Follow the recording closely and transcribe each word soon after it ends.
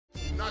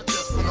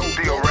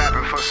Still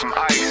rapping for some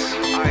ice.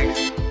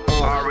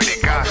 Already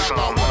got some,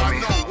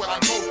 homie.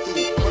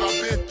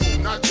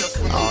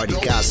 Already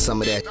got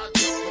some of that.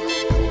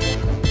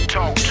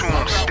 Talk to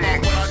him,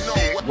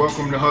 stick.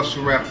 Welcome to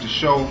Hustle Rap, the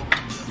show.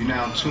 You're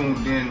now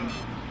tuned in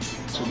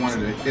to one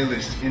of the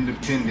illest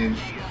independent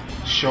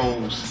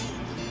shows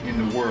in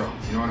the world.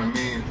 You know what I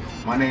mean?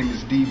 My name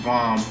is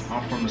D.Bomb.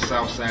 I'm from the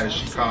south side of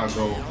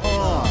Chicago.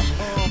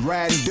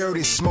 Riding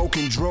dirty,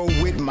 smoking dro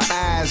with my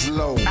eyes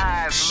low.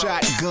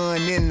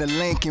 Shotgun in the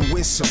Lincoln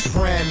with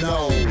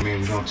Soprano.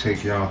 Man, we're gonna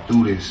take y'all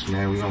through this,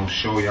 man. We're gonna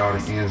show y'all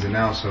the ins and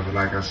outs of it,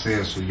 like I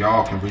said, so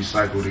y'all can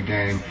recycle the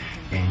game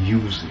and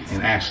use it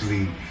and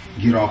actually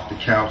get off the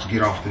couch,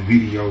 get off the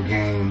video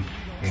game,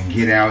 and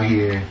get out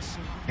here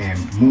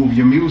and move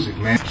your music,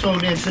 man.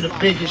 Tuned into the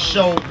biggest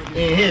show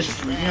in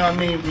history, you know what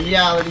I mean?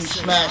 Reality /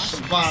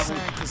 survival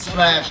 /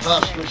 hustler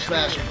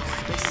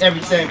 /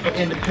 everything for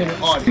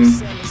independent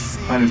artists.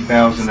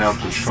 100,000 out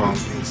the trunk.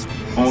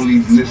 Only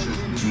this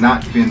has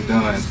not been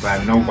done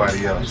by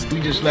nobody else.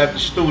 We just left the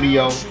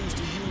studio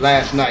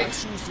last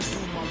night.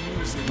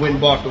 Went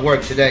and bought the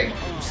work today.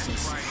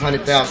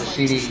 100,000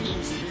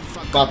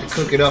 CDs. About to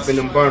cook it up in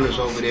them burners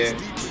over there.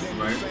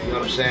 Right. You know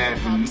what I'm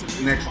saying?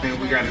 The next thing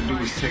we gotta do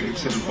is take it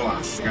to the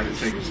block. We gotta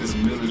take it to the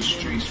middle of the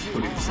streets,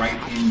 put it right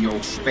in your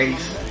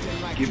face,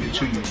 give it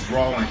to you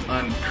raw and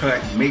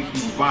uncut, make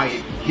you buy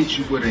it, hit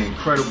you with an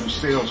incredible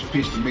sales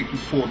pitch to make you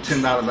pull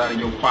 $10 out of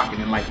your pocket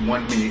in like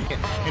 1 minute.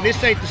 And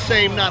this ain't the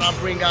same knot I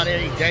bring out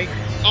every day.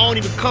 I don't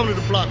even come to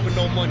the block with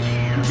no money.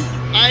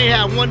 I ain't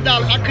had $1.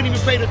 I couldn't even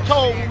pay the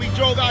toll when we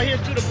drove out here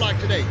to the block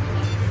today.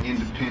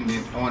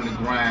 Independent, on the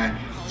grind,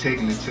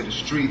 taking it to the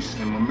streets,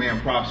 and my man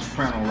Prob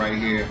Soprano right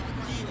here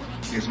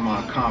is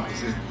my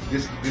accomplice.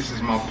 This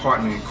is my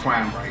partner in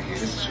crime right here.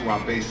 This is who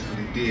I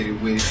basically did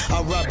it with.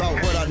 I rap about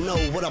what I know,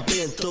 what I've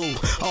been through.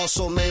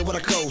 Also, man, what I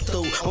go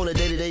through on a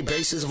day-to-day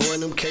basis,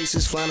 avoiding them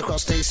cases, flying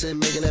across states and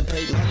making that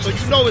paper. So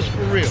you know it's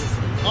for real.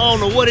 I don't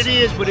know what it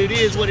is, but it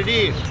is what it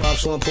is. I'm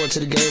so important to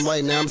the game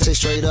right now. I'm gonna say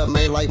straight up,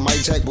 man, like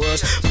Mike Jack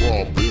was.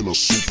 Prob been a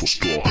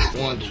superstar.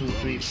 1, 2,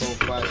 3, 4,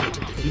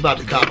 5. We about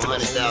to cop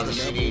 100,000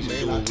 CDs and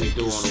do what we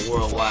do on a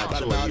worldwide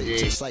tour. You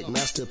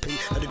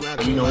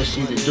dig? You know, it's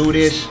either do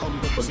this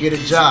or get a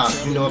job.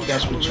 You know, if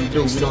that's what you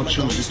do, we don't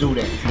choose to do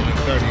that.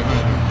 30,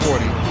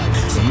 140.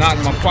 The knot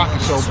in my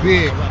pocket so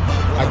big,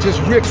 I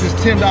just ripped this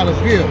 $10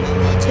 bill.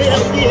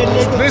 Hell yeah,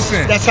 nigga.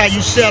 Listen. That's how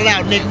you sell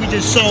out, nigga. We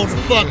just sold the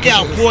fuck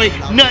out, boy.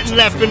 Nothing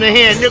left in the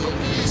hand, nigga.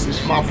 This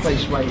is my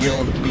place right here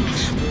on the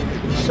beach.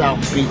 South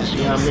Beach,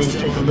 you know what I mean?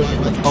 Take a look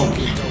at the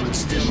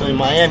post. This in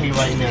Miami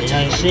right now. You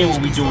ain't seen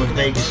what we do in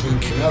Vegas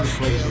and other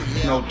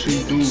places. You know,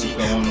 2 dudes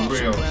though on the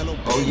real.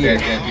 Oh yeah.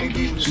 That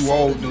these 2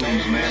 old dudes,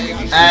 man. They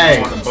be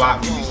Hey. on the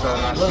block, we be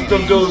selling our What's CDs.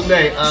 them dudes'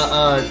 name?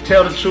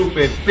 Tell the truth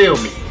and feel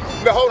me.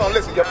 Now hold on,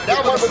 listen.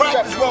 That was a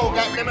practice roll,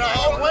 goddamn it. I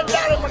owe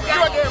 $1 for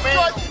goddamn,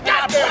 man.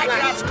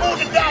 I schooled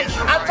the dice.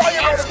 I told you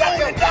I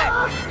schooled the dice.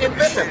 And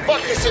listen, fuck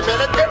this shit, man.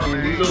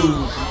 We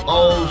lose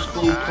old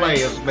school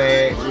players,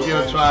 man. Still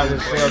trying to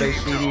sell their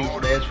CDs,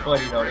 man. It's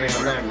funny though, they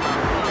ain't learning.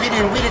 We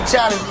didn't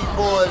challenge these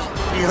boys,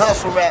 these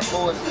hustle rap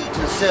boys,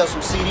 to sell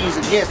some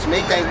CDs against them.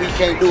 They think we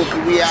can't do it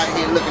because we out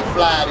here looking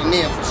fly than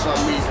them for some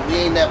reason.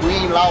 We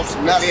ain't lost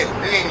nothing.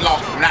 We ain't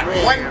lost not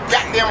one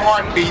goddamn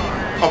heartbeat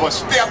of a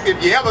step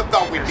if you ever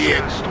thought we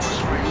did.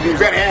 You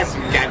better ask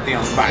some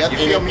goddamn body. Yep, You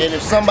feel me? and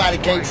if somebody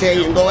can't tell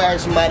you, go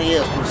ask somebody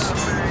else.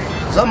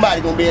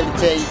 Somebody gonna be able to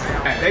tell you.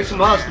 They some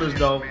hustlers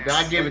though.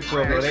 I give it to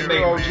them though.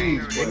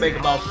 They make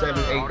about $7,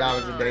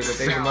 $8 a day, but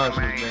they some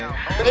hustlers, man.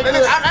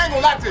 Listen, I ain't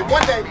gonna lie to you.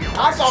 One day,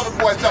 I saw the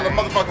boys sell a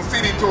motherfucking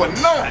CD to a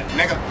nun,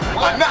 nigga.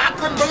 I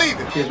couldn't believe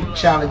it. Because we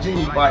challenge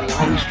anybody,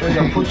 homie, straight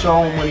up, put your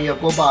own money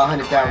up, go buy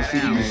 100,000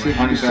 CDs and see if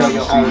you can sell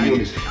your own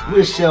units.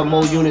 We'll sell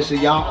more units than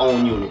y'all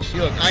own units.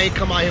 Look, I ain't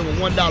come out here with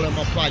 $1 in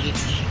my pocket.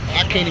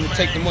 I can't even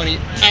take the money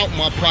out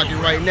my pocket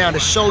right now to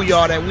show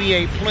y'all that we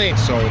ain't playing.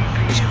 So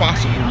it's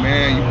possible,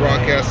 man. You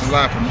broadcast a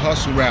lot from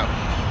Hustle Rap,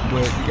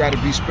 but you got to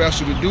be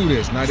special to do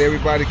this. Not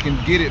everybody can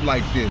get it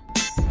like this.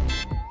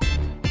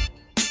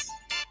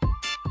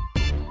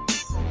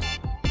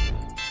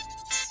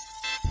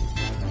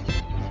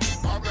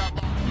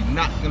 We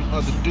knock them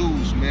other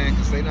dudes, man,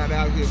 because they not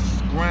out here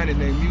grinding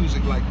their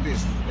music like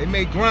this. They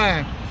may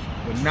grind,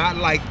 but not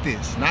like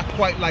this. Not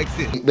quite like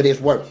this. But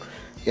it's work.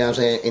 You know what I'm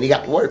saying? And he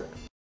got to work.